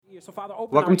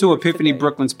Welcome to Epiphany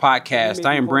Brooklyn's podcast.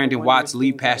 I am Brandon Watts,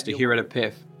 lead pastor here at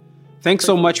Epiph. Thanks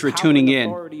so much for tuning in.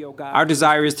 Our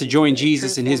desire is to join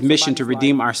Jesus in his mission to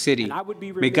redeem our city.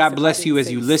 May God bless you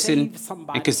as you listen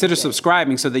and consider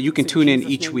subscribing so that you can tune in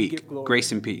each week.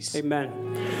 Grace and peace. Amen.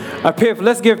 Epiph,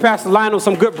 let's give Pastor Lionel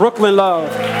some good Brooklyn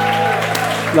love.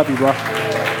 Love you, bro.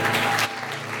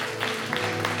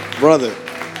 Brother,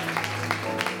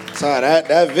 sorry,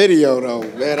 that video though,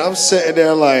 man, I'm sitting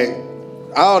there like,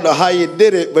 I don't know how you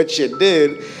did it, but you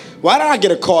did. Why did I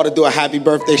get a call to do a happy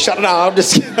birthday shout out? I'm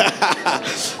just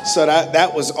so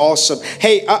that was awesome.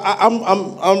 Hey,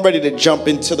 I'm ready to jump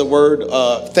into the word.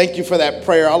 Thank you for that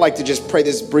prayer. I like to just pray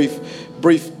this brief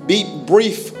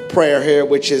prayer here,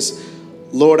 which is,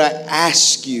 Lord, I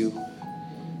ask you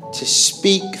to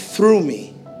speak through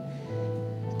me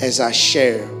as I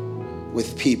share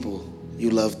with people you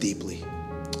love deeply.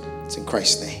 It's in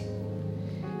Christ's name.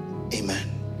 Amen.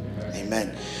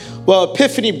 Amen. Well,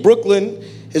 Epiphany Brooklyn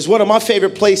is one of my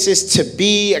favorite places to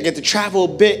be. I get to travel a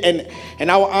bit, and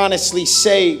I will honestly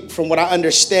say, from what I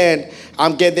understand,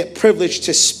 I'm getting the privilege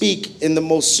to speak in the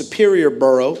most superior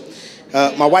borough.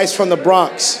 My wife's from the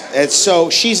Bronx, and so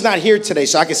she's not here today,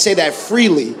 so I can say that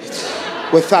freely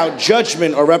without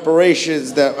judgment or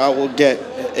reparations that I will get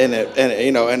in it. And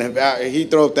if he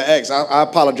throw up the X, I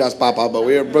apologize, Papa, but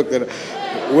we're in Brooklyn.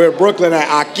 We're in Brooklyn at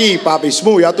aquí, papi,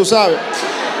 smooth, ya tú sabes.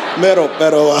 Pero.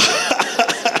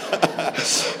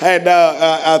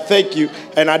 And thank you.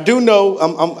 And I do know,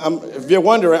 if you're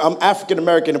wondering, I'm African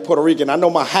American and Puerto Rican. I know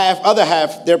my other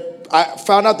half. I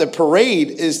found out the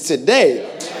parade is today,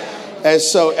 and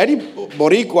so any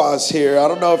Boricuas here, I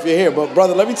don't know if you're here, but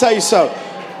brother, let me tell you something.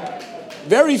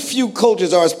 Very few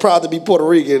cultures are as proud to be Puerto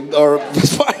Rican, or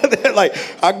like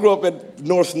I grew up in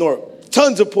North.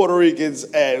 Tons of Puerto Ricans,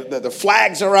 and the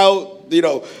flags are out. You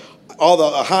know, all the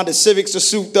Honda Civics are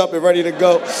souped up and ready to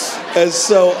go, and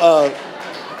so.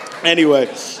 Anyway,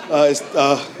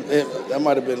 that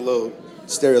might have been a little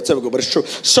stereotypical, but it's true.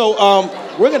 So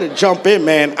we're going to jump in,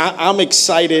 man. I'm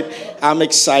excited. I'm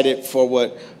excited for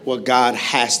what God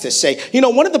has to say. You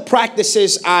know, one of the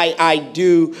practices I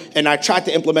do, and I tried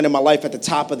to implement in my life at the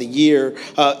top of the year,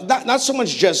 not so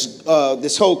much just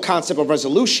this whole concept of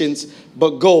resolutions,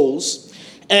 but goals.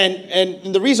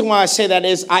 And the reason why I say that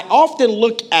is I often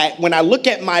when I look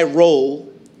at my role,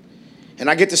 and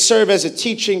I get to serve as a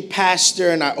teaching pastor,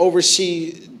 and I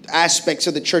oversee aspects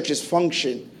of the church's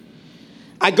function.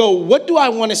 I go, what do I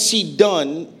want to see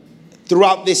done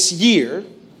throughout this year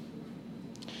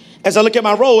as I look at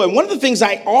my role? And one of the things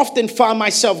I often find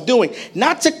myself doing,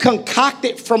 not to concoct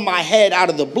it from my head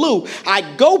out of the blue,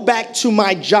 I go back to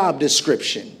my job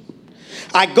description.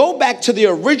 I go back to the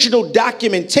original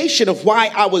documentation of why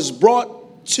I was brought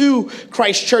to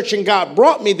Christ Church, and God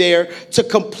brought me there to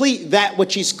complete that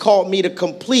which he's called me to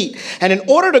complete. And in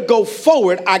order to go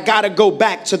forward, I got to go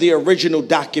back to the original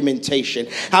documentation.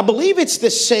 I believe it's the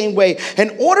same way.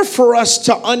 In order for us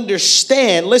to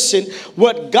understand, listen,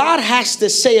 what God has to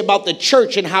say about the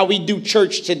church and how we do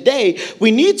church today, we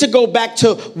need to go back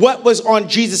to what was on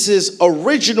Jesus's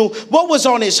original, what was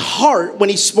on his heart when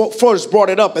he first brought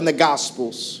it up in the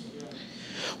Gospels.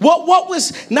 What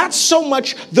was not so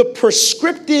much the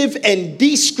prescriptive and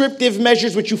descriptive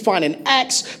measures which you find in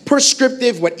Acts,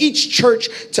 prescriptive, what each church,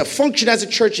 to function as a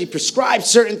church, he prescribed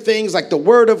certain things like the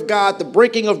word of God, the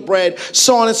breaking of bread,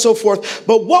 so on and so forth.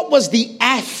 But what was the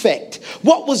affect?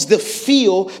 What was the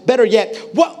feel? Better yet,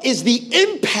 what is the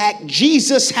impact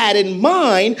Jesus had in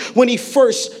mind when he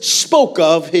first spoke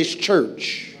of his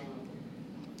church?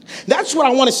 That's what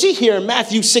I want to see here in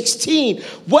Matthew 16.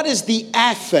 What is the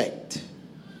affect?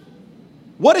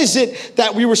 What is it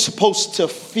that we were supposed to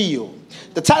feel?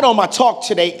 The title of my talk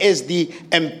today is The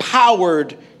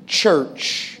Empowered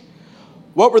Church.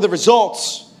 What were the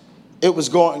results it was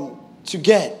going to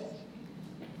get?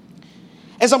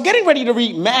 As I'm getting ready to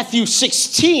read Matthew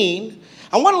 16,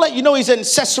 I want to let you know he's in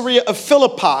Caesarea of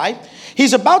Philippi.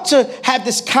 He's about to have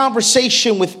this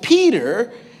conversation with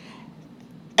Peter,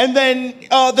 and then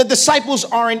the disciples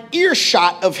are in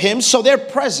earshot of him, so they're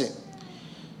present.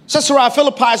 Caesarea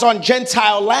Philippi is on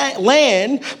Gentile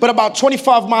land, but about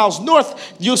 25 miles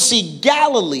north, you'll see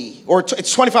Galilee, or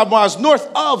it's 25 miles north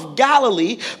of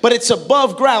Galilee, but it's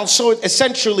above ground. So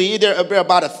essentially, they're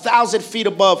about 1,000 feet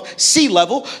above sea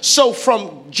level. So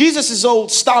from Jesus'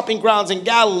 old stomping grounds in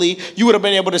Galilee, you would have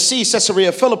been able to see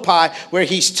Caesarea Philippi, where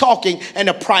he's talking, in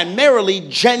a primarily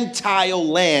Gentile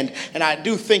land. And I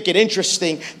do think it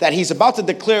interesting that he's about to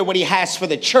declare what he has for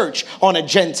the church on a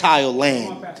Gentile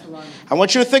land. I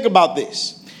want you to think about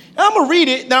this. I'm going to read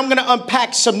it, then I'm going to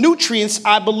unpack some nutrients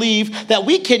I believe that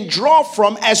we can draw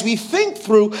from as we think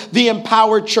through the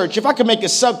empowered church. If I could make a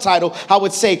subtitle, I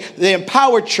would say the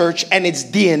empowered church and its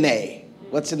DNA.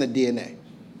 What's in the DNA?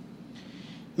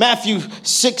 Matthew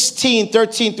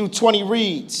 16:13-20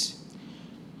 reads,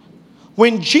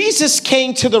 when Jesus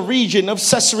came to the region of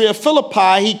Caesarea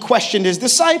Philippi, he questioned his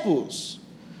disciples.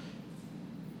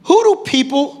 Who do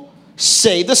people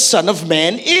say the Son of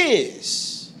Man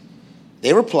is?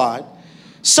 They replied,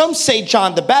 some say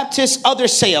John the Baptist,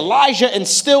 others say Elijah, and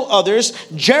still others,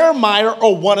 Jeremiah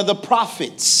or one of the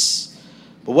prophets.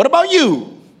 But what about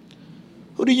you?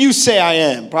 Who do you say I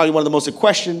am? Probably one of the most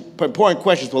important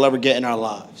questions we'll ever get in our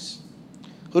lives.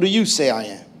 Who do you say I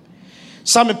am?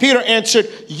 Simon Peter answered,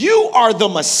 you are the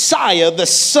Messiah, the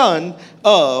Son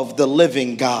of the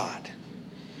living God.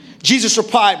 Jesus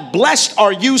replied, blessed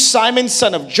are you, Simon,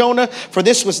 son of Jonah, for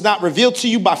this was not revealed to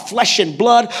you by flesh and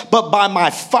blood, but by my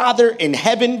Father in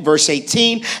heaven. Verse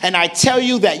 18, and I tell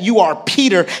you that you are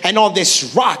Peter, and on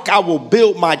this rock I will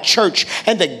build my church,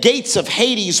 and the gates of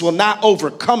Hades will not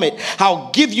overcome it. I'll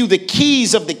give you the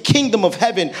keys of the kingdom of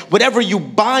heaven. Whatever you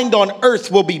bind on earth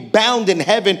will be bound in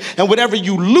heaven, and whatever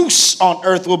you loose on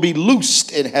earth will be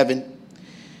loosed in heaven.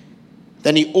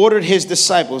 Then he ordered his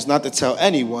disciples not to tell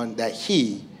anyone that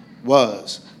he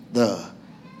was the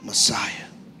Messiah.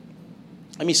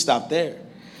 Let me stop there.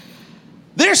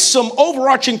 There's some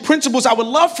overarching principles I would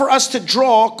love for us to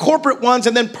draw, corporate ones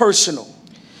and then personal.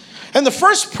 And the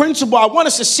first principle I want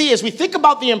us to see as we think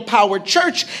about the empowered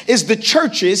church is the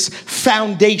church's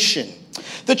foundation.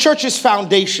 The church's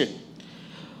foundation.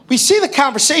 We see the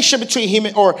conversation between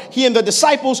he and the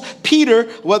disciples.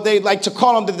 Peter, what they like to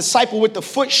call him, the disciple with the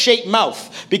foot-shaped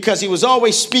mouth, because he was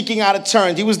always speaking out of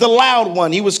turn. He was the loud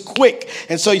one. He was quick.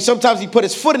 And so sometimes he put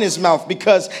his foot in his mouth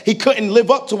because he couldn't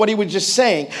live up to what he was just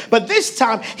saying. But this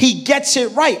time he gets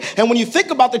it right. And when you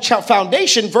think about the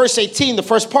foundation, verse 18, the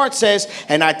first part says,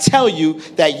 and I tell you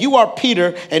that you are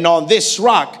Peter, and on this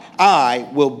rock I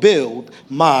will build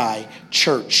my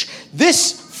church.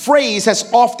 This phrase has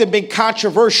often been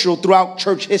controversial throughout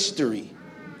church history.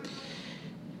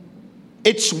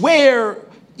 It's where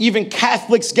even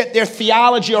Catholics get their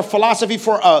theology or philosophy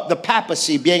for the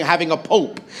papacy having a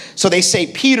pope. So they say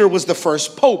Peter was the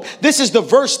first pope. This is the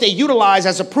verse they utilize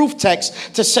as a proof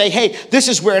text to say, hey, this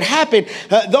is where it happened.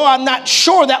 Though I'm not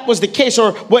sure that was the case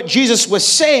or what Jesus was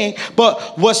saying,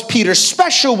 but was Peter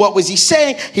special? What was he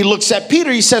saying? He looks at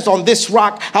Peter. He says, on this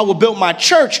rock, I will build my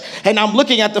church. And I'm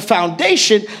looking at the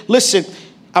foundation. Listen,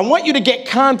 I want you to get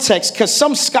context because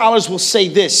some scholars will say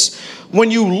this. When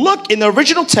you look in the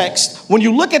original text, when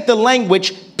you look at the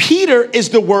language, Peter is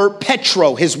the word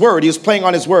Petro, his word. He was playing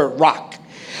on his word, rock.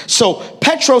 So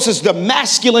Petros is the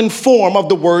masculine form of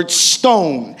the word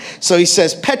stone. So he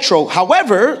says Petro.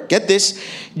 However, get this,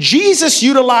 Jesus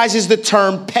utilizes the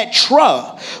term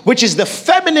Petra, which is the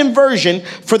feminine version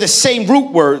for the same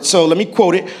root word. So let me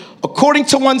quote it. According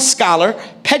to one scholar,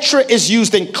 Petra is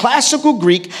used in classical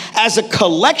Greek as a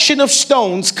collection of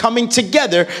stones coming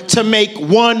together to make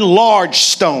one large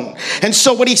stone. And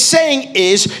so what he's saying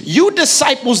is, you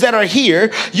disciples that are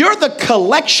here, you're the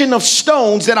collection of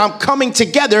stones that I'm coming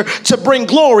together to bring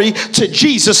glory to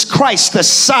Jesus Christ, the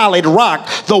solid rock,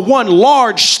 the one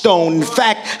large stone. In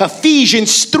fact,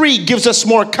 Ephesians 3 gives us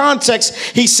more context.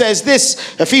 He says this,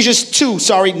 Ephesians 2,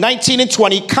 19 and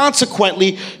 20,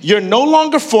 consequently, you're no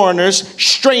longer foreigners,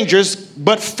 strangers,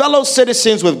 but fellow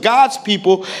citizens with God's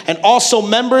people and also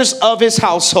members of his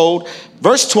household.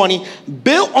 Verse 20,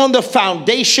 built on the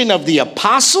foundation of the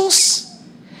apostles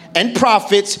and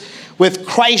prophets, with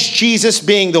Christ Jesus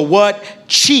being the what?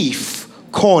 Chief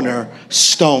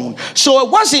cornerstone. So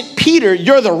it wasn't Peter,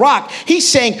 you're the rock. He's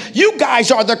saying, you guys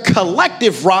are the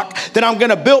collective rock that I'm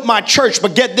going to build my church.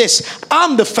 But get this,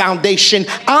 I'm the foundation.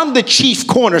 I'm the chief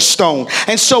cornerstone.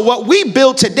 And so what we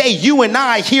build today, you and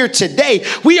I here today,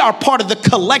 we are part of the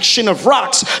collection of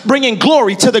rocks, bringing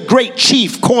glory to the great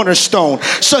chief cornerstone.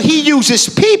 So he uses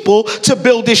people to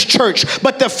build his church,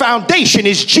 but the foundation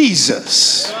is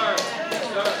Jesus.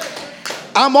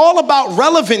 I'm all about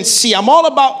relevancy. I'm all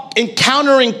about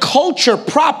encountering culture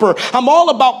proper. I'm all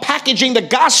about packaging the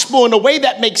gospel in a way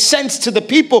that makes sense to the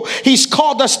people he's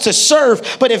called us to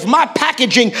serve. But if my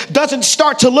packaging doesn't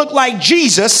start to look like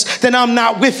Jesus, then I'm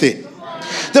not with it.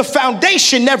 The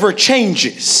foundation never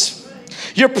changes.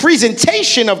 Your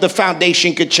presentation of the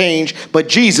foundation could change, but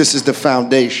Jesus is the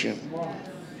foundation.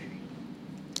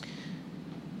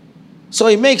 So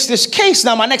he makes this case.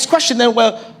 Now, my next question then,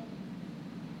 well,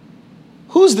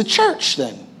 who's the church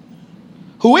then?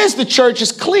 Who is the church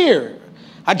is clear.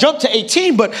 I jumped to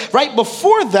 18, but right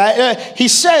before that, he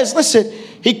says, listen,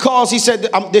 He said,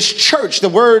 this church, the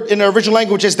word in the original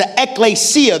language is the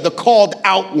ecclesia, the called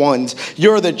out ones.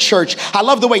 You're the church. I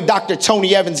love the way Dr.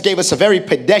 Tony Evans gave us a very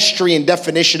pedestrian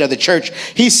definition of the church.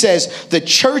 He says, the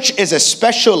church is a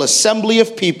special assembly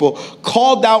of people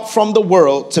called out from the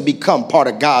world to become part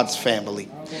of God's family.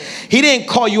 He didn't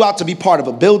call you out to be part of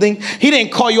a building. He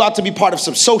didn't call you out to be part of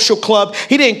some social club.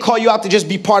 He didn't call you out to just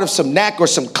be part of some knack or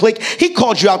some clique. He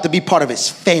called you out to be part of his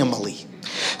family.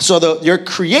 So your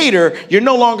creator, you're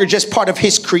no longer just part of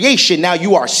his creation. Now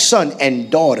you are son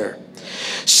and daughter.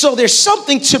 So there's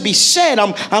something to be said.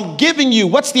 I'm giving you,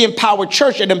 what's the empowered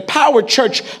church? An empowered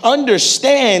church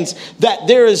understands that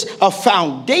there is a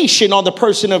foundation on the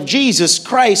person of Jesus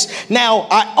Christ. Now,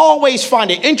 I always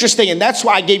find it interesting, and that's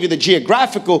why I gave you the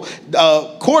geographical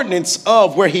coordinates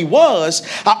of where he was.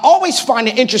 I always find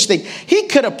it interesting. He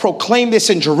could have proclaimed this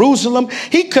in Jerusalem.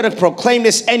 He could have proclaimed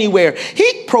this anywhere.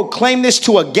 He proclaimed this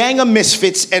to a gang of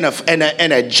misfits in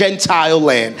a Gentile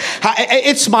land.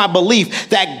 It's my belief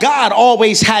that God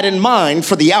always had in mind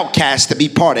for the outcast to be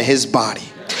part of his body,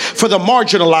 for the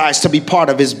marginalized to be part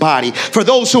of his body, for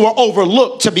those who are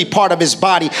overlooked to be part of his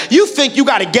body. You think you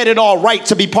got to get it all right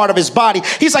to be part of his body.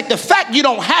 He's like, the fact you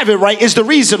don't have it right is the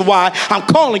reason why I'm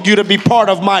calling you to be part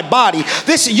of my body.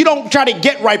 This, you don't try to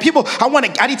get right. People,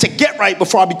 I need to get right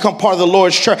before I become part of the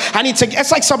Lord's church.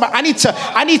 It's like somebody,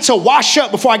 I need to wash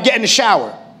up before I get in the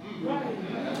shower.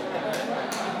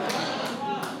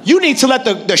 You need to let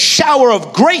the shower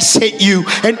of grace hit you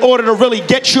in order to really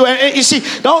get you. And you see,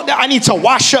 I need to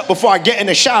wash up before I get in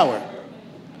the shower.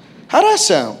 How does that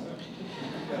sound?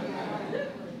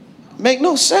 Make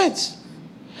no sense.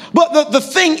 But the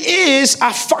thing is,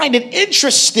 I find it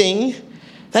interesting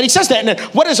that he says that. And then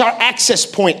what is our access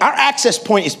point? Our access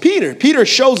point is Peter. Peter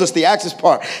shows us the access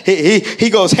part. He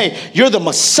goes, hey, you're the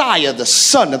Messiah, the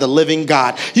Son of the living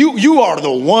God. You are the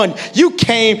one. You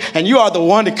came and you are the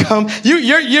one to come.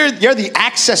 You're the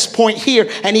access point here.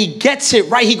 And he gets it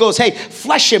right. He goes, hey,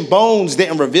 flesh and bones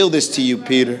didn't reveal this to you,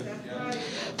 Peter.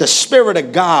 The Spirit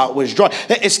of God was drawn.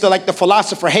 It's like the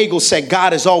philosopher Hegel said,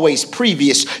 God is always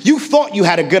previous. You thought you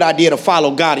had a good idea to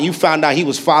follow God, and you found out he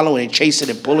was following and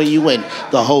chasing and pulling you in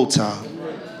the whole time.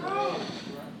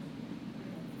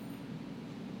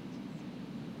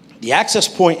 The access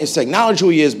point is to acknowledge who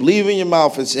he is, believe in your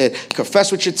mouth, and said,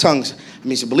 confess with your tongues.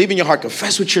 So believe in your heart,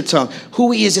 confess with your tongue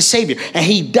who he is, a Savior. And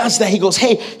he does that. He goes,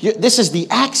 hey, this is the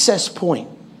access point.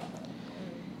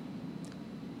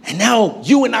 And now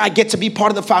you and I get to be part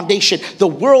of the foundation. The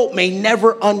world may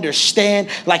never understand,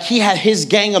 like he had his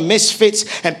gang of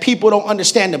misfits, and people don't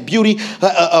understand the beauty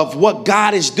of what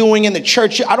God is doing in the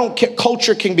church. I don't care.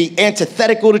 Culture can be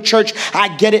antithetical to church.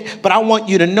 I get it. But I want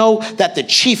you to know that the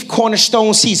chief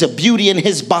cornerstone sees a beauty in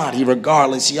his body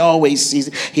regardless. He always sees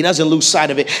it. He doesn't lose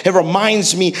sight of it. It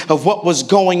reminds me of what was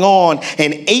going on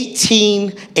in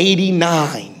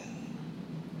 1889.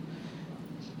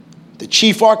 The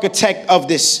chief architect of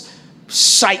this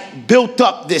site built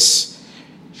up this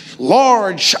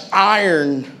large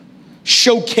iron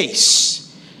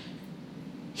showcase.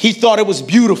 He thought it was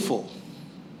beautiful.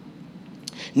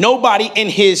 Nobody in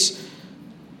his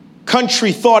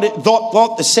country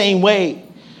thought the same way.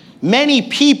 Many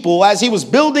people, as he was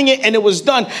building it and it was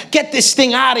done, get this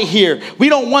thing out of here. We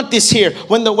don't want this here.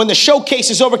 When the showcase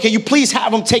is over, can you please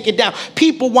have them take it down?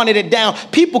 People wanted it down.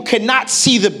 People could not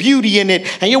see the beauty in it.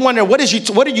 And you're wondering, what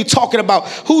are you talking about?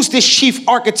 Who's this chief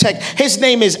architect? His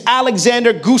name is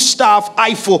Alexander Gustav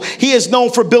Eiffel. He is known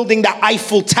for building the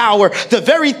Eiffel Tower. The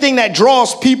very thing that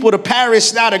draws people to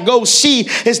Paris now to go see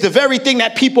is the very thing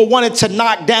that people wanted to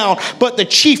knock down. But the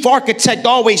chief architect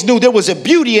always knew there was a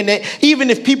beauty in it,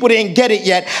 even if people didn't get it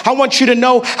yet. I want you to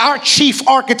know our chief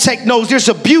architect knows there's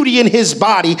a beauty in his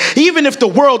body. Even if the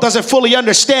world doesn't fully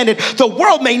understand it, the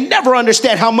world may never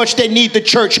understand how much they need the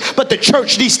church, but the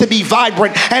church needs to be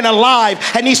vibrant and alive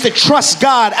and needs to trust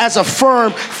God as a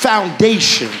firm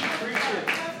foundation.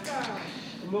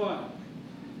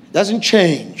 Doesn't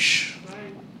change.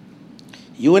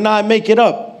 You and I make it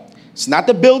up. It's not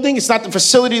the building, it's not the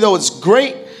facility, though it's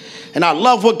great. And I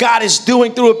love what God is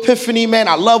doing through Epiphany, man.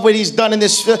 I love what he's done in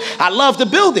this. I love the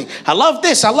building. I love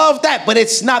this. I love that. But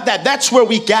it's not that. That's where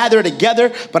we gather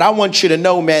together. But I want you to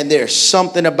know, man, there's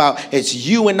something about it's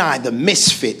you and I, the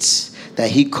misfits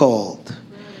that he called.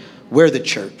 We're the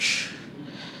church.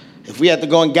 If we had to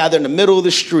go and gather in the middle of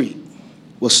the street,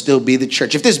 we'll still be the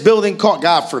church. If this building caught,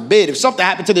 God forbid, if something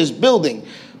happened to this building,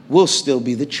 we'll still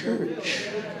be the church.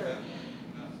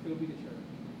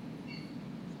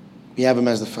 We have him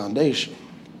as the foundation.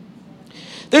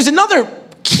 There's another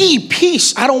key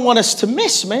piece I don't want us to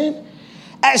miss, man.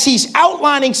 as he's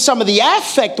outlining some of the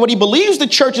affect, what he believes the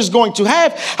church is going to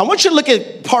have, I want you to look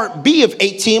at part B of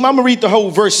 18. I'm going to read the whole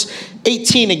verse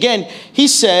 18 again. He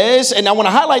says, and I want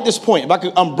to highlight this point, if I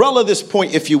could umbrella this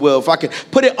point, if you will, if I could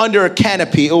put it under a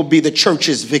canopy, it will be the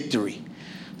church's victory.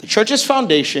 The church's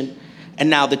foundation, and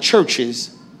now the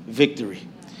church's victory.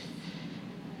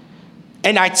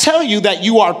 And I tell you that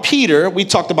you are Peter. We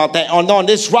talked about that. On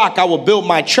this rock, I will build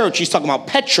my church. He's talking about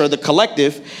Petra, the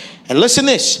collective. And listen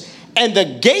to this. And the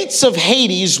gates of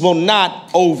Hades will not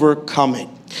overcome it.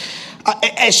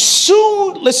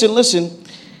 Listen.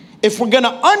 If we're going to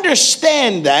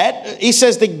understand that, he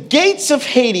says the gates of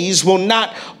Hades will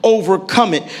not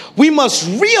overcome it. We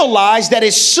must realize that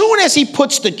as soon as he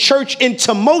puts the church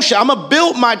into motion, I'm going to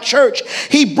build my church,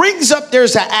 he brings up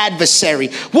there's an adversary.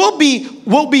 We'll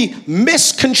be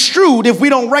misconstrued if we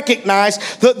don't recognize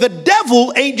the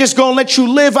devil ain't just going to let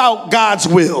you live out God's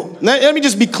will. Let me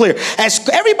just be clear. As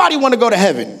everybody want to go to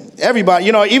heaven. Everybody,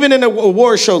 even in the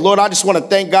award show, Lord, I just want to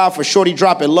thank God for Shorty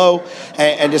dropping low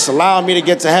and just allowing me to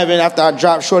get to heaven after I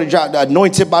dropped Shorty,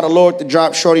 anointed by the Lord to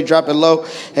drop Shorty dropping low,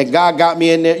 and God got me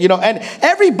in there, and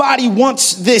everybody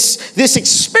wants this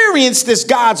experience, this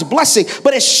God's blessing.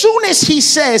 But as soon as he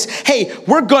says, hey,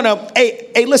 we're going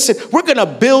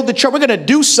to build the church, we're going to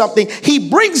do something, he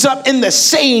brings up in the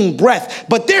same breath,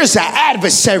 but there's an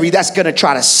adversary that's going to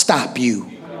try to stop you.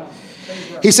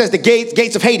 He says the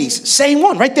gates of Hades, same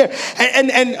one right there.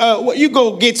 And you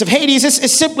go gates of Hades,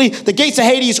 it's simply the gates of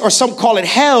Hades, or some call it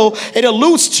hell. It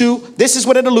alludes to, this is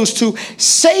what it alludes to,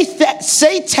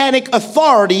 satanic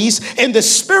authorities in the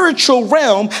spiritual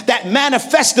realm that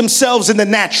manifest themselves in the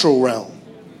natural realm.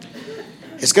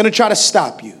 It's going to try to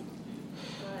stop you.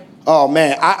 Oh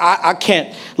man, I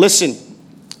can't, listen,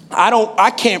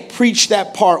 I can't preach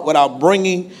that part without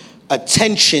bringing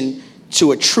attention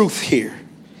to a truth here.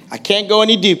 I can't go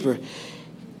any deeper.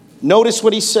 Notice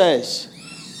what he says.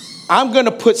 I'm going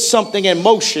to put something in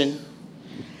motion,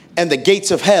 and the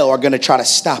gates of hell are going to try to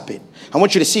stop it. I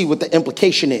want you to see what the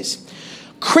implication is.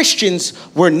 Christians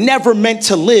were never meant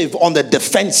to live on the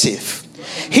defensive.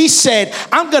 He said,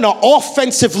 I'm going to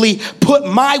offensively put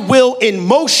my will in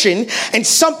motion, and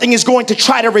something is going to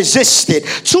try to resist it.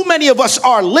 Too many of us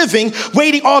are living,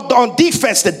 waiting on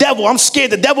defense. The devil, I'm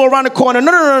scared. The devil around the corner.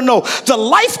 No. The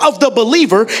life of the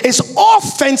believer is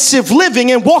offensive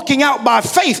living and walking out by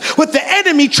faith with the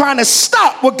enemy trying to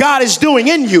stop what God is doing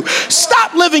in you.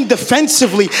 Stop living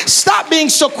defensively. Stop being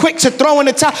so quick to throw in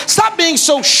the towel. Stop being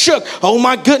so shook. Oh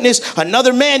my goodness,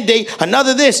 another mandate,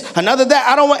 another this, another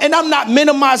that. And I'm not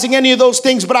minimizing any of those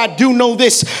things, but I do know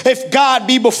this. If God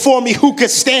be before me, who could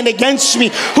stand against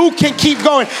me? Who can keep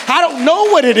going? I don't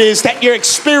know what it is that you're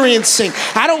experiencing.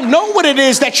 I don't know what it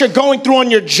is that you're going through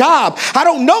on your job. I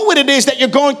don't know what it is that you're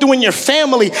going through in your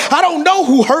family. I don't know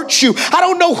who hurt you. I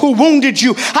don't know who wounded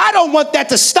you. I don't want that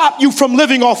to stop you from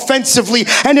living offensively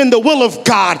and in the will of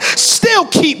God. Still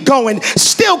keep going.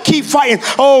 Still keep fighting.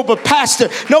 Oh, but Pastor,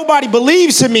 nobody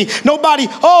believes in me. Nobody.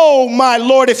 Oh, my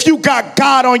Lord, if you got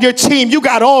God on your team, you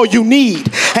got all you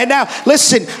need. And now,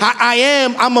 listen,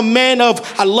 I'm a man of,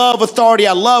 I love authority.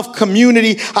 I love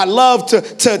community. I love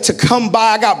to come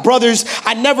by. I got brothers.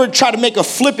 I never try to make a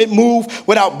flippant move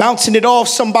without bouncing it off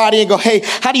somebody and go, hey,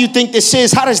 how do you think this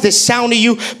is? How does this sound to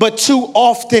you? But too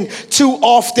often,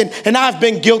 and I've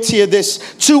been guilty of this,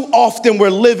 too often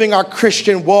we're living our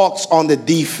Christian walks on the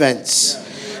defense.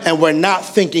 And we're not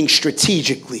thinking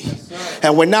strategically.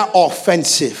 And we're not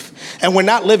offensive. And we're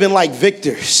not living like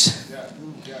victors.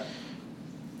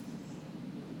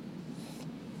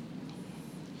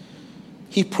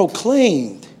 He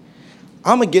proclaimed,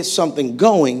 I'm going to get something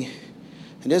going,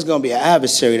 and there's going to be an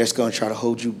adversary that's going to try to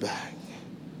hold you back.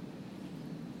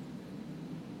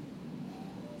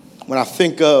 When I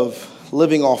think of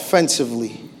living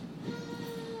offensively,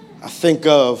 I think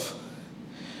of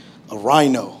a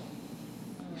rhino.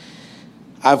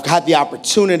 I've had the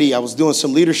opportunity, I was doing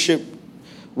some leadership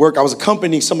work. I was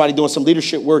accompanying somebody doing some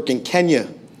leadership work in Kenya.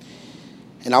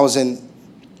 And I was in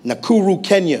Nakuru,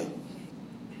 Kenya.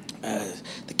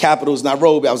 The capital is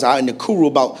Nairobi. I was out in Nakuru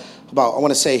about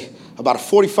a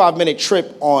 45-minute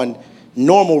trip on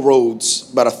normal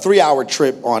roads, about a 3-hour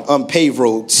trip on unpaved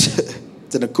roads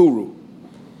to Nakuru.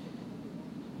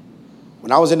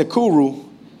 When I was in Nakuru,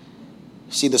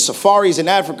 see, the safaris in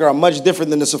Africa are much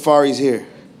different than the safaris here.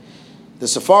 The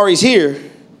safaris here,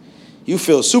 you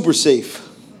feel super safe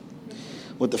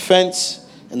with the fence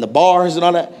and the bars and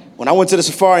all that. When I went to the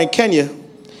safari in Kenya,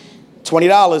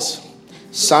 $20,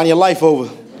 sign your life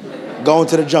over, go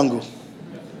into the jungle.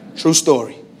 True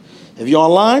story. If you're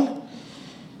online,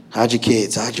 hide your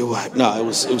kids, hide your wife. No, it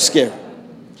was scary.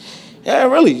 Yeah,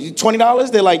 really,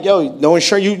 $20. They're like, yo, no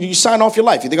insurance. You sign off your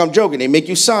life. You think I'm joking? They make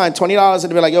you sign $20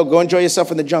 and they're like, yo, go enjoy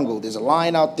yourself in the jungle. There's a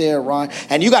lion out there, Ryan,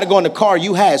 and you got to go in the car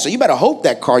you had. So you better hope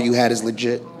that car you had is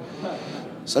legit.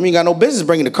 Some of you got no business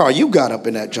bringing the car you got up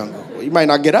in that jungle. Well, you might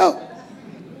not get out.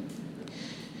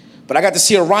 But I got to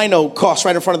see a rhino cross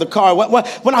right in front of the car.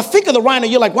 When I think of the rhino,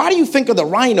 you're like, why do you think of the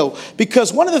rhino?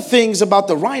 Because one of the things about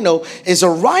the rhino is a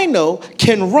rhino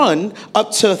can run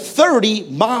up to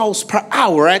 30 miles per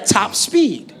hour at top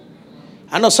speed.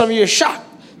 I know some of you are shocked.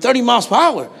 30 miles per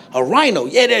hour. A rhino.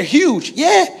 Yeah, they're huge.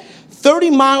 Yeah, 30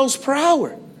 miles per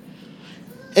hour.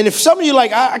 And if some of you are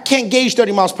like, I can't gauge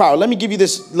 30 miles per hour, let me give you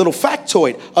this little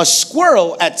factoid. A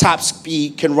squirrel at top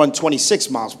speed can run 26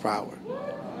 miles per hour.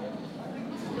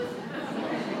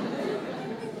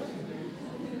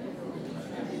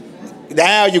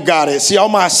 Now you got it. See, all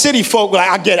my city folk, like,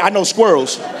 I get it. I know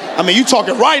squirrels. I mean, you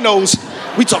talking rhinos.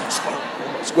 We talking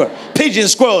squirrel.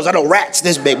 Pigeons, squirrels. I know rats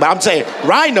this big, but I'm saying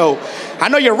rhino. I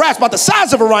know your rat's about the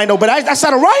size of a rhino, but that's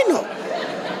not a rhino.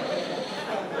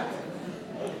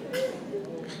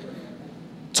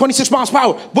 26 miles per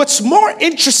hour. What's more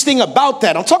interesting about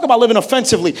that, I'm talking about living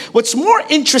offensively. What's more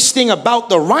interesting about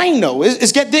the rhino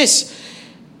is get this.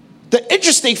 The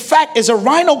interesting fact is a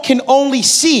rhino can only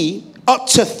see up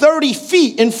to 30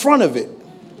 feet in front of it.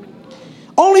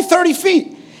 Only 30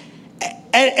 feet.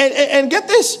 And get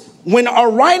this. When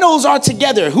our rhinos are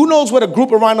together, who knows what a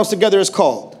group of rhinos together is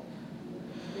called?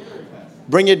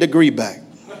 Bring your degree back.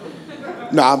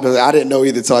 No, I didn't know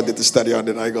either until I did the study on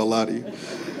it. I ain't gonna lie to you.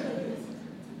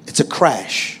 It's a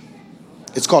crash.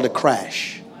 It's called a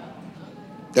crash.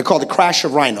 They're called the crash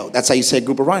of rhino. That's how you say a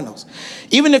group of rhinos.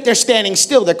 Even if they're standing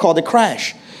still, they're called a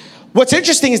crash. What's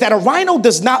interesting is that a rhino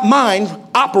does not mind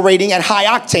operating at high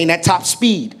octane at top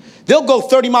speed. They'll go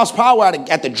 30 miles per hour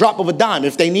at the drop of a dime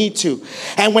if they need to.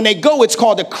 And when they go, it's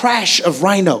called a crash of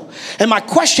rhino. And my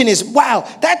question is, wow,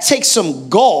 that takes some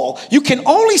gall. You can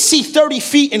only see 30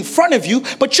 feet in front of you,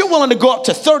 but you're willing to go up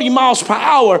to 30 miles per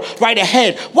hour right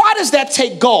ahead. Why does that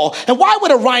take gall? And why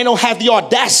would a rhino have the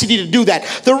audacity to do that?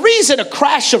 The reason a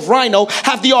crash of rhino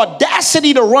have the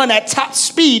audacity to run at top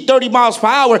speed, 30 miles per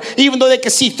hour, even though they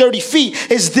can see 30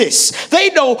 feet, is this. They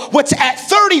know what's at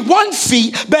 31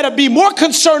 feet better be more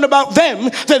concerned about them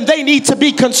than they need to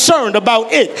be concerned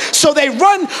about it. So they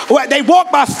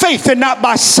walk by faith and not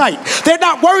by sight. They're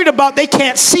not worried about they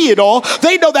can't see it all.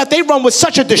 They know that they run with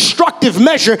such a destructive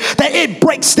measure that it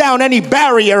breaks down any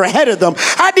barrier ahead of them.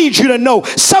 I need you to know,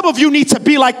 some of you need to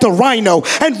be like the rhino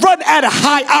and run at a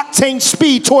high octane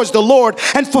speed towards the Lord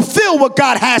and fulfill what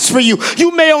God has for you.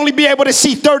 You may only be able to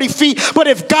see 30 feet, but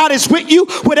if God is with you,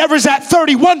 whatever's at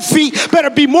 31 feet better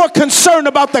be more concerned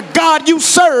about the God you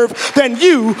serve than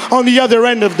you on the other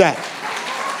end of that.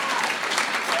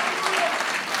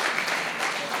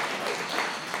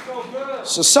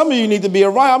 So some of you need to be a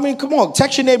rhino. I mean, come on,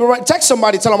 text your neighbor, text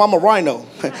somebody, tell them I'm a rhino.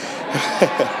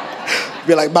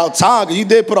 Be like, about time, because you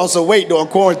did put on some weight during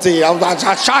quarantine.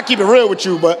 I try to keep it real with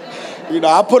you, but you know,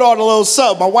 I put on a little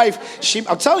something. My wife,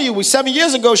 I'm telling you, 7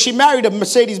 years ago, she married a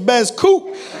Mercedes-Benz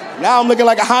coupe. Now I'm looking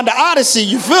like a Honda Odyssey,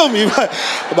 you feel me?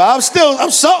 But I'm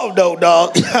something though,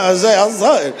 dog. You know what I'm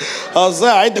saying? I'm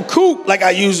saying, I ain't the coupe like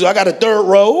I usually. I got a third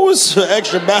rows,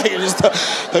 extra baggage and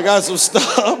stuff. I got some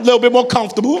stuff, a little bit more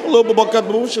comfortable. Well,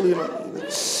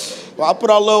 I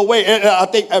put on a little weight. I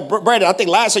think, Brandon,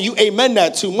 last year you amen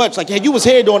that too much. Like, yeah, you was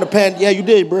here during the pandemic. Yeah, you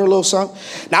did, bro, a little something.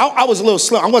 Now, I was a little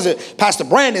slim. I wasn't Pastor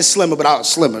Brandon slimmer, but I was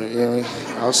slimmer. You know,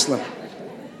 I was slimmer.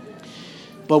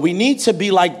 But we need to be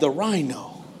like the rhino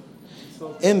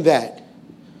in that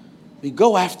we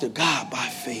go after God by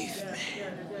faith, man.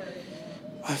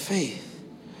 By faith.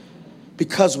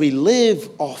 Because we live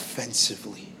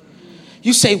offensively.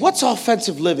 You say, what's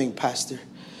offensive living, Pastor?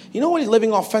 You know what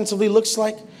living offensively looks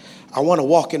like? I want to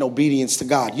walk in obedience to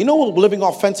God. You know what living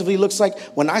offensively looks like?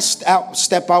 When I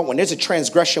step out, when there's a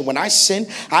transgression, when I sin,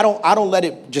 I don't let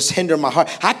it just hinder my heart.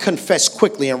 I confess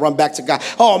quickly and run back to God.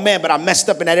 Oh man, but I messed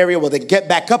up in that area. Well, then get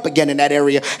back up again in that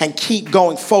area and keep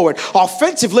going forward.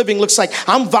 Offensive living looks like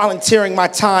I'm volunteering my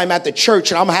time at the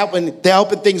church and I'm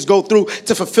helping things go through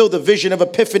to fulfill the vision of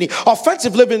Epiphany.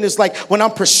 Offensive living is like when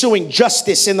I'm pursuing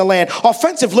justice in the land.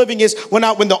 Offensive living is when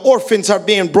the orphans are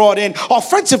being brought in.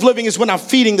 Offensive living is when I'm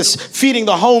feeding the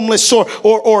homeless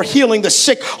or healing the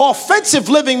sick. Offensive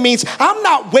living means I'm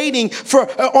not waiting for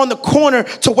on the corner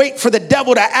to wait for the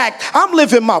devil to act. I'm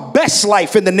living my best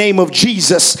life in the name of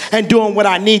Jesus and doing what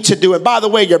I need to do. And by the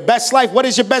way, your best life, what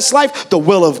is your best life? The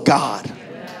will of God.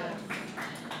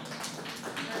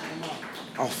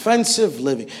 Offensive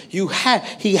living.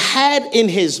 He had in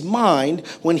his mind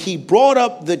when he brought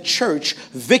up the church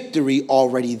victory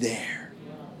already there.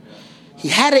 He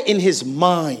had it in his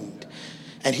mind,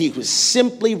 and he was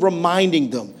simply reminding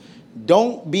them,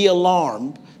 don't be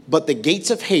alarmed, but the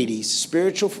gates of Hades,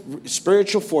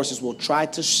 spiritual forces will try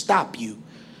to stop you.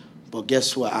 But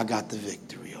guess what? I got the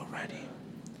victory already.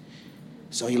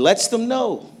 So he lets them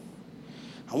know,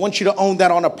 I want you to own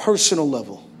that on a personal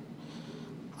level.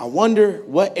 I wonder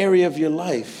what area of your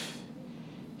life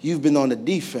you've been on the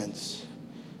defense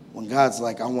when God's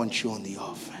like, I want you on the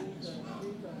offense.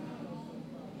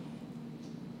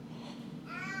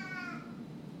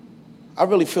 I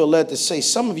really feel led to say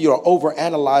some of you are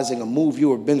overanalyzing a move you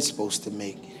were been supposed to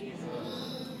make.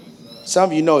 Some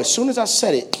of you know, as soon as I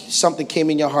said it, something came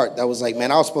in your heart that was like,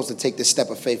 man, I was supposed to take this step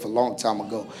of faith a long time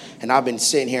ago. And I've been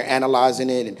sitting here analyzing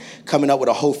it and coming up with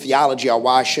a whole theology on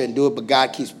why I shouldn't do it, but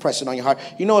God keeps pressing on your heart.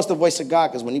 You know it's the voice of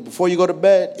God, because before you go to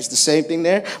bed, it's the same thing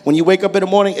there. When you wake up in the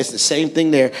morning, it's the same thing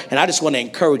there. And I just want to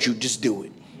encourage you, just do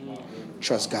it.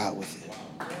 Trust God with it.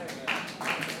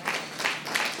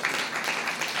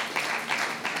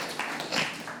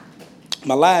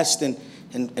 My last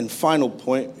and final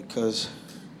point, because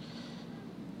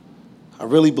I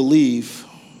really believe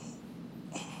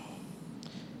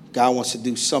God wants to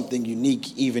do something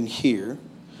unique even here,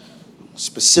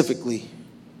 specifically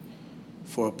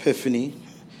for Epiphany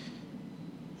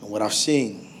and what I've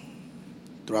seen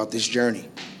throughout this journey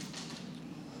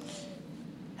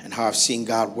and how I've seen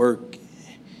God work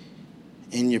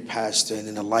in your pastor and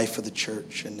in the life of the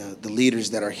church and the leaders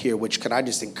that are here, which can I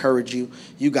just encourage you?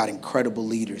 You got incredible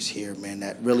leaders here, man,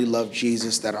 that really love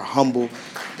Jesus, that are humble,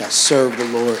 that serve the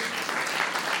Lord.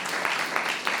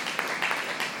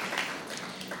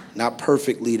 Not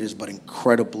perfect leaders, but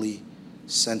incredibly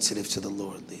sensitive to the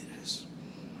Lord leaders.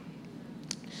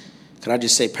 Could I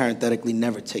just say parenthetically,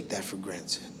 never take that for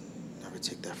granted. Never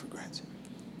take that for granted.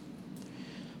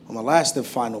 Well, my last and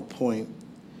final point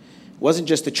wasn't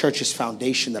just the church's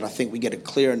foundation that I think we get a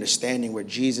clear understanding where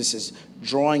Jesus is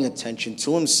drawing attention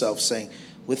to himself, saying,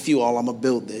 with you all, I'm going to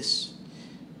build this.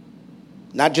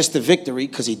 Not just the victory,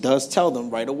 because he does tell them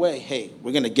right away, hey,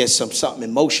 we're going to get something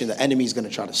in motion. The enemy's going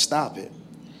to try to stop it.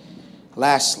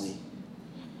 Lastly,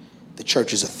 the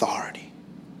church's authority.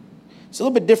 It's a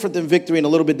little bit different than victory and a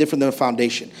little bit different than a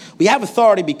foundation. We have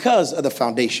authority because of the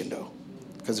foundation, though,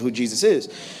 because of who Jesus is.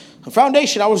 The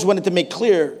foundation, I always wanted to make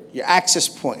clear your access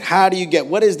point. How do you get,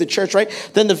 what is the church, right?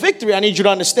 Then the victory, I need you to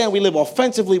understand, we live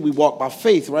offensively, we walk by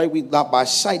faith, right? We not by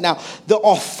sight. Now, the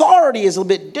authority is a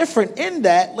little bit different in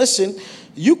that, listen,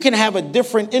 you can have a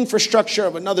different infrastructure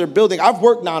of another building. I've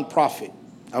worked nonprofit.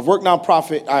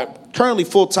 I'm currently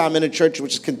full-time in a church,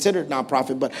 which is considered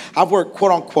nonprofit, but I've worked,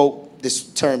 quote unquote, this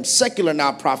term, secular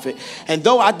nonprofit. And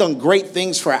though I've done great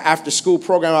things for our after-school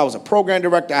program, I was a program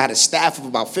director. I had a staff of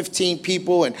about 15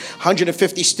 people and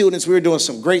 150 students. We were doing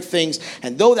some great things.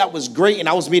 And though that was great and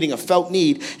I was meeting a felt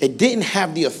need, it didn't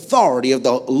have the authority of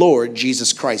the Lord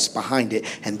Jesus Christ behind it.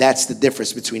 And that's the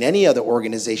difference between any other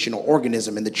organization or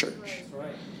organism in the church.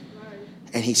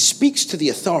 And he speaks to the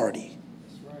authority.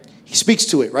 He speaks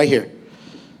to it right here.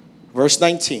 Verse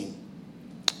 19.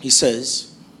 He says,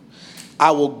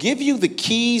 I will give you the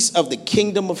keys of the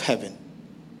kingdom of heaven.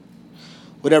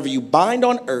 Whatever you bind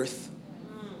on earth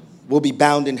will be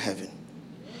bound in heaven.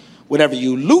 Whatever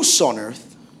you loose on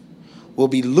earth will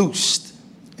be loosed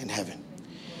in heaven.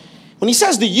 When he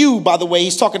says the you, by the way,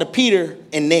 he's talking to Peter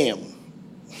and Nahum.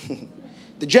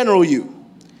 The general you,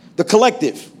 the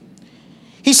collective.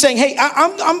 He's saying, hey,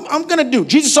 I'm going to do.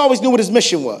 Jesus always knew what his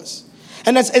mission was.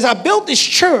 And as I built this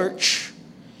church,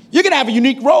 you're going to have a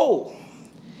unique role.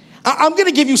 I'm going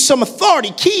to give you some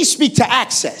authority. Keys speak to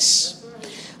access.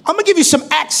 I'm going to give you some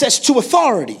access to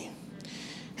authority.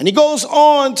 And he goes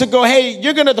on to go, hey,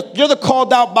 you're the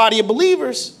called out body of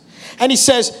believers. And he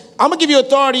says, I'm going to give you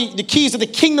authority, the keys of the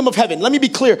kingdom of heaven. Let me be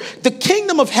clear. The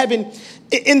kingdom of heaven,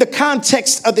 in the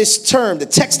context of this term, the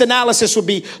text analysis would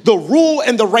be the rule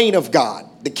and the reign of God.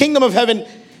 The kingdom of heaven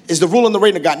is the rule and the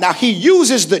reign of God. Now, he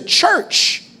uses the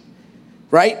church,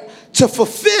 right, to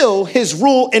fulfill his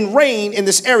rule and reign in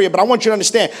this area. But I want you to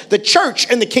understand, the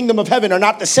church and the kingdom of heaven are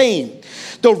not the same.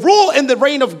 The rule and the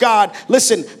reign of God,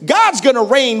 listen, God's going to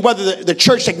reign whether the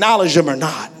church acknowledges him or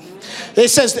not. It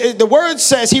says, the word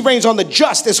says he reigns on the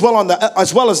just as well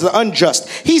as the unjust.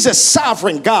 He's a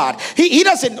sovereign God. He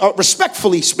doesn't,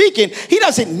 respectfully speaking, he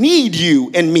doesn't need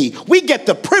you and me. We get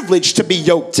the privilege to be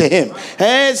yoked to him.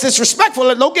 And it's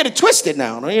disrespectful. Don't get it twisted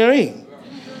now. You know what I mean?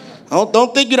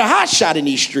 Don't think you're the hot shot in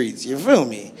these streets. You feel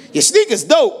me? Your sneakers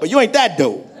dope, but you ain't that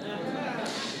dope.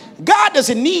 God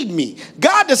doesn't need me.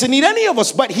 God doesn't need any of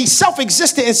us, but he's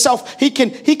self-existent himself. He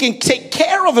can take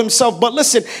care of himself. But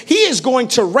listen, he is going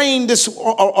to reign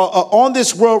on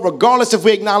this world regardless if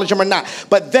we acknowledge him or not.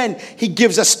 But then he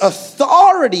gives us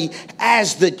authority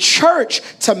as the church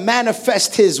to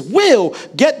manifest his will.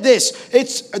 Get this.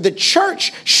 The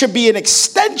church should be an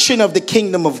extension of the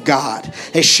kingdom of God.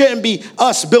 It shouldn't be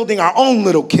us building our own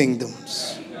little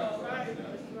kingdoms.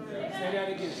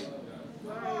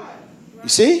 You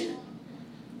see?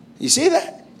 You see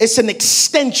that? It's an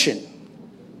extension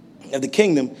of the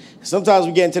kingdom. Sometimes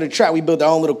we get into the trap. We build our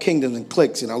own little kingdoms and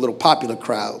cliques and our little popular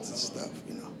crowds and stuff,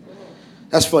 you know.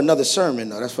 That's for another sermon,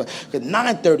 though. That's for the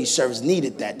 9:30 service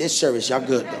needed that. This service, y'all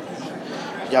good,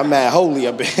 though. Y'all mad holy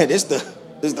up here. This the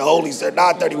holy service.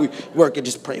 9:30 we work and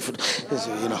just pray for this,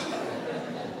 you know.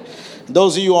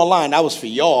 Those of you online, that was for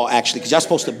y'all, actually, because y'all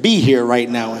supposed to be here right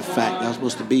now, in fact. Y'all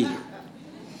supposed to be here.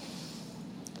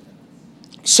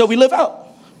 So we live out.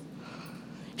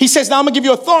 He says, now I'm going to give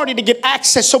you authority to get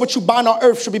access so what you bind on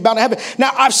earth should be bound in heaven.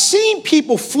 Now, I've seen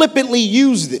people flippantly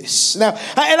use this. Now,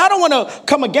 and I don't want to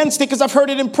come against it because I've heard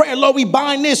it in prayer. Lord, we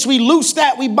bind this, we loose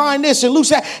that, we bind this and loose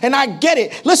that. And I get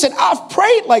it. Listen, I've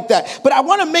prayed like that, but I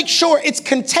want to make sure it's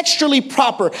contextually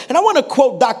proper. And I want to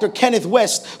quote Dr. Kenneth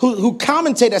West, who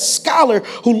commentated, a scholar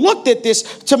who looked at this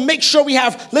to make sure we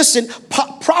have, listen,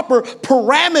 proper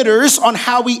parameters on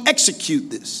how we execute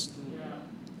this.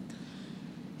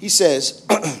 He says,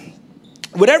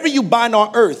 whatever you bind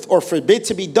on earth or forbid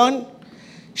to be done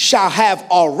shall have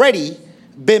already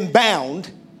been bound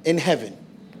in heaven.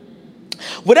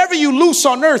 Whatever you loose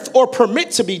on earth or permit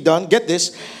to be done, get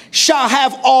this, shall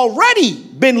have already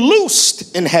been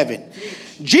loosed in heaven.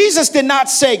 Jesus did not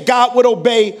say God would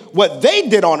obey what they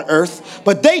did on earth,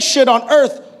 but they should on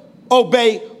earth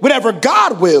obey whatever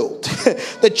God willed.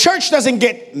 The church doesn't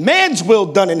get man's will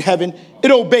done in heaven. It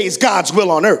obeys God's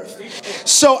will on earth.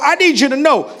 So I need you to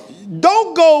know,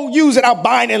 don't go use it out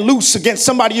bind and loose against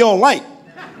somebody you don't like.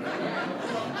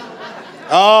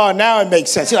 Oh, now it makes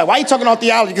sense. You're like, why are you talking about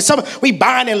theology? Because we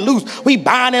bind and loose. We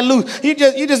bind and loose. You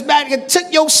just back and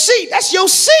took your seat. That's your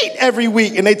seat every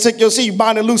week. And they took your seat. You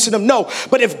bind and loose them. No.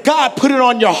 But if God put it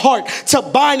on your heart to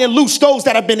bind and loose those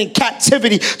that have been in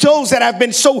captivity, those that have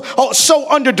been so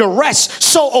under duress,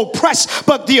 so oppressed,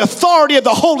 but the authority of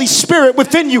the Holy Spirit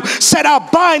within you said, I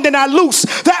bind and I loose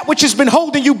that which has been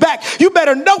holding you back. You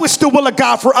better know it's the will of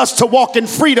God for us to walk in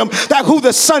freedom, that who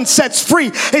the Son sets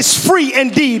free is free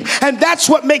indeed. And that's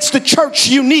what makes the church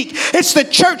unique. It's the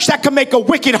church that can make a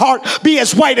wicked heart be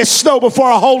as white as snow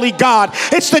before a holy God.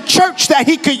 It's the church that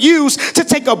he could use to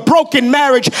take a broken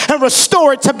marriage and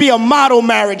restore it to be a model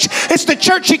marriage. It's the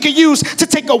church he could use to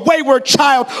take a wayward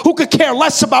child who could care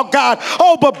less about God,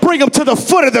 but bring him to the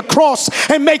foot of the cross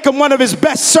and make him one of his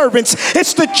best servants.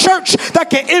 It's the church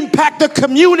that can impact the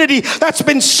community that's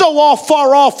been so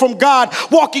far off from God,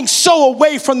 walking so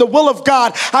away from the will of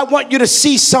God. I want you to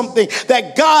see something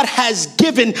that God has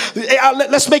given.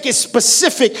 Let's make it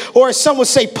specific, or as some would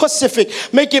say Pacific.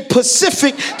 Make it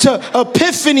Pacific to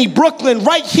Epiphany, Brooklyn,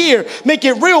 right here. Make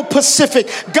it real Pacific.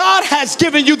 God has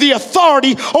given you the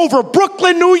authority over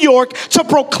Brooklyn, New York, to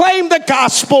proclaim the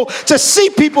gospel, to see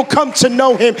people come to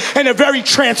know him in a very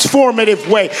transformative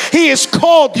way. He has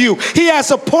called you. He has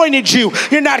appointed you.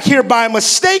 You're not here by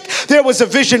mistake. There was a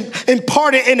vision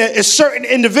imparted in a certain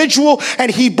individual, and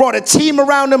he brought a team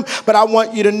around him. But I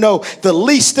want you to know, the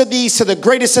least of these to the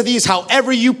greatest of these,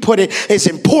 however you put it, is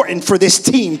important for this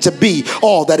team to be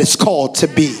all that it's called to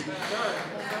be.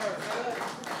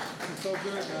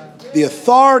 The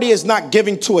authority is not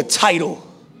given to a title.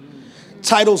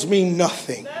 Titles mean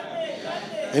nothing.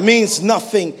 It means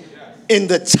nothing in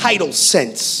the title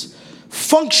sense.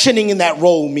 Functioning in that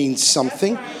role means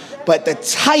something, but the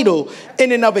title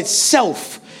in and of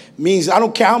itself means, I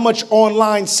don't care how much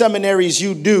online seminaries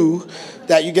you do,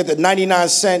 that you get the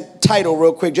 99-cent title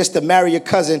real quick just to marry your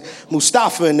cousin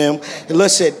Mustafa and them. And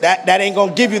listen, that ain't going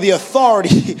to give you the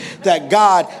authority that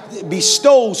God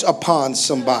bestows upon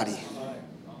somebody.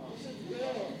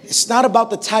 It's not about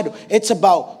the title. It's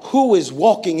about who is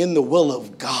walking in the will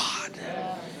of God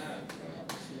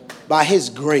by his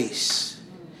grace.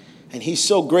 And he's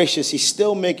so gracious, he's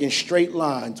still making straight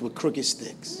lines with crooked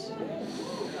sticks.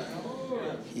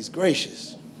 He's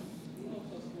gracious.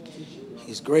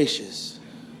 He's gracious.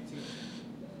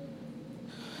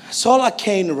 That's all I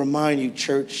came to remind you,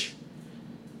 church,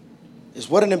 is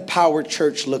what an empowered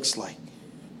church looks like.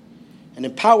 An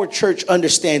empowered church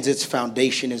understands its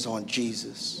foundation is on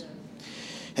Jesus.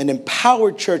 An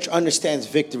empowered church understands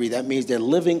victory. That means they're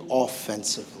living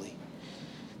offensively.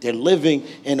 They're living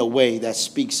in a way that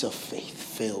speaks of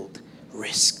faith-filled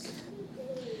risk.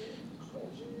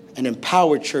 An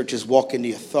empowered church is walking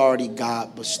the authority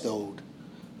God bestowed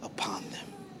upon them.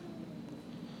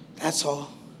 That's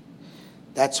all.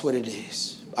 That's what it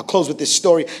is. I'll close with this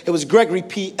story. It was Gregory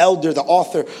P. Elder, the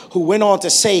author, who went on to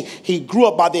say he grew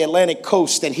up by the Atlantic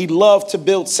coast and he loved to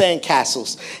build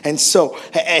sandcastles. And so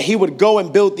he would go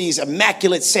and build these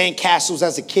immaculate sandcastles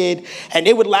as a kid, and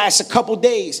they would last a couple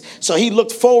days. So he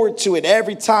looked forward to it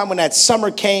every time when that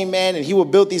summer came in, and he would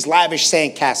build these lavish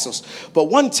sandcastles. But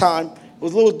one time it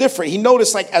was a little different. He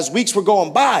noticed, like, as weeks were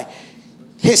going by,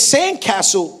 his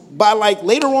sandcastle by like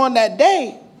later on that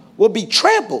day would be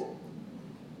trampled.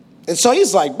 And so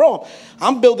he's like, bro,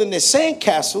 I'm building this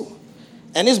sandcastle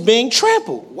and it's being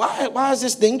trampled. Why is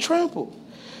this thing trampled?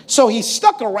 So he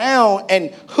stuck around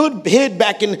and hid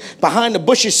back in behind the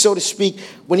bushes, so to speak.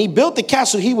 When he built the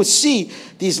castle, he would see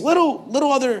these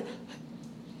little other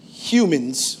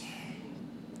humans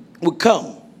would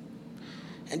come,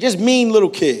 and just mean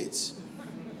little kids.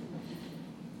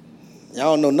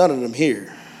 Y'all know none of them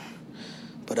here,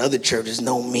 but other churches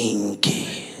know mean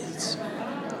kids.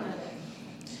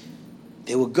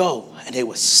 They would go and they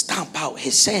would stomp out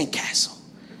his sandcastle.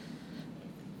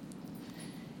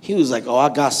 He was like, oh, I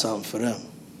got something for them.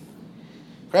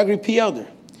 Gregory P. Elder,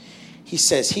 he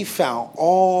says he found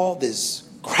all this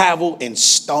gravel and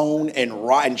stone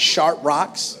and sharp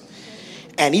rocks,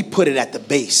 and he put it at the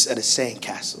base of the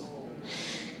sandcastle.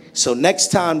 So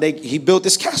next time he built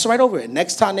this castle right over it.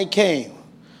 Next time they came,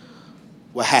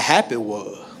 what had happened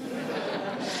was,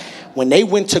 when they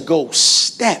went to go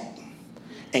step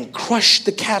and crushed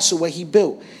the castle where he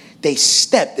built, they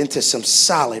stepped into some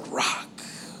solid rock.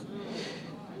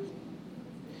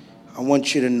 I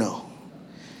want you to know,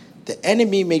 the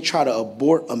enemy may try to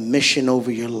abort a mission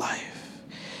over your life,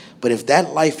 but if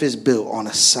that life is built on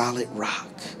a solid rock,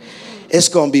 it's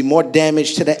going to be more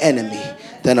damage to the enemy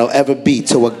than it'll ever be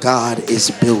to what God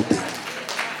is building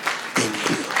in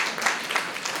you.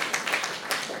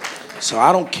 So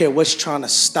I don't care what's trying to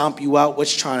stomp you out,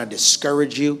 what's trying to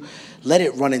discourage you. Let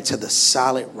it run into the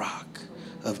solid rock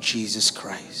of Jesus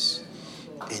Christ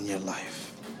in your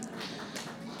life.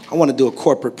 I want to do a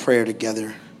corporate prayer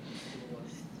together.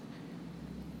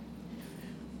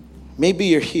 Maybe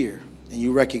you're here and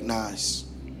you recognize.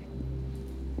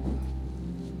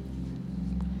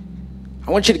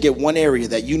 I want you to get one area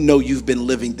that you know you've been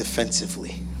living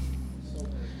defensively.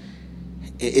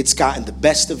 It's gotten the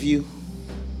best of you.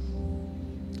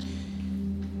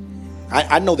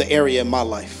 I know the area in my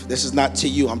life. This is not to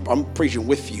you. I'm preaching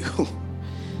with you.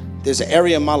 There's an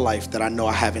area in my life that I know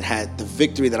I haven't had the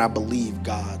victory that I believe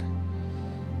God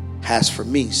has for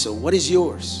me. So what is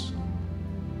yours?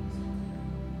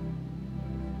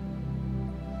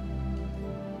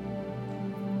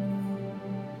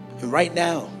 And right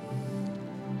now,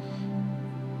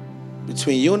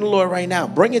 between you and the Lord right now,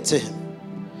 bring it to him.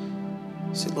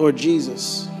 Say, Lord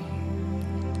Jesus,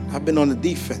 I've been on the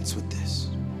defense with this.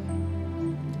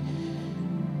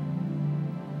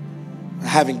 I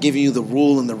haven't given you the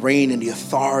rule and the reign and the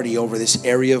authority over this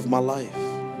area of my life.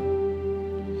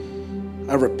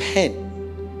 I repent.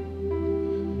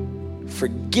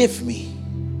 Forgive me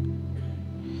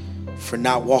for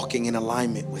not walking in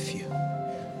alignment with you.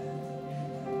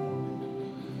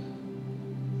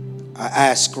 I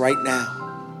ask right now,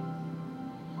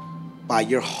 by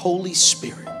your Holy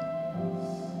Spirit,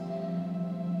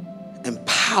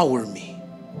 empower me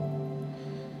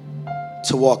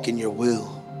to walk in your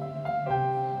will,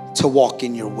 to walk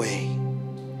in your way,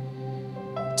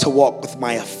 to walk with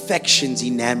my affections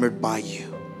enamored by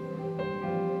you.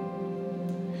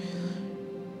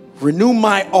 Renew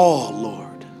my all, Lord.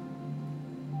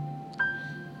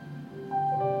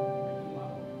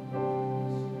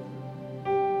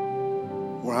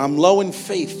 Where I'm low in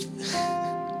faith,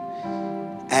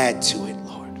 add to it,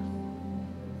 Lord.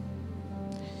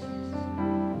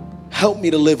 Help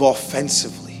me to live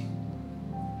offensively.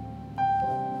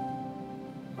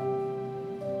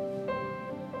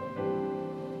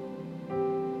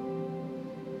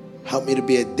 Help me to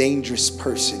be a dangerous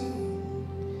person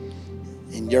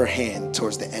in your hand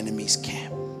towards the enemy's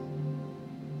camp.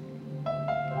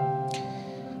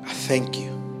 I thank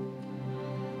you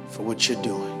for what you're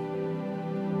doing,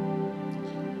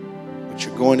 what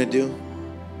you're going to do,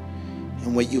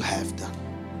 and what you have done.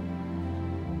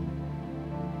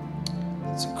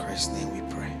 It's in Christ's name we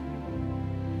pray.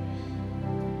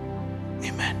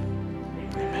 Amen.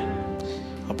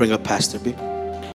 Amen. I'll bring up Pastor B.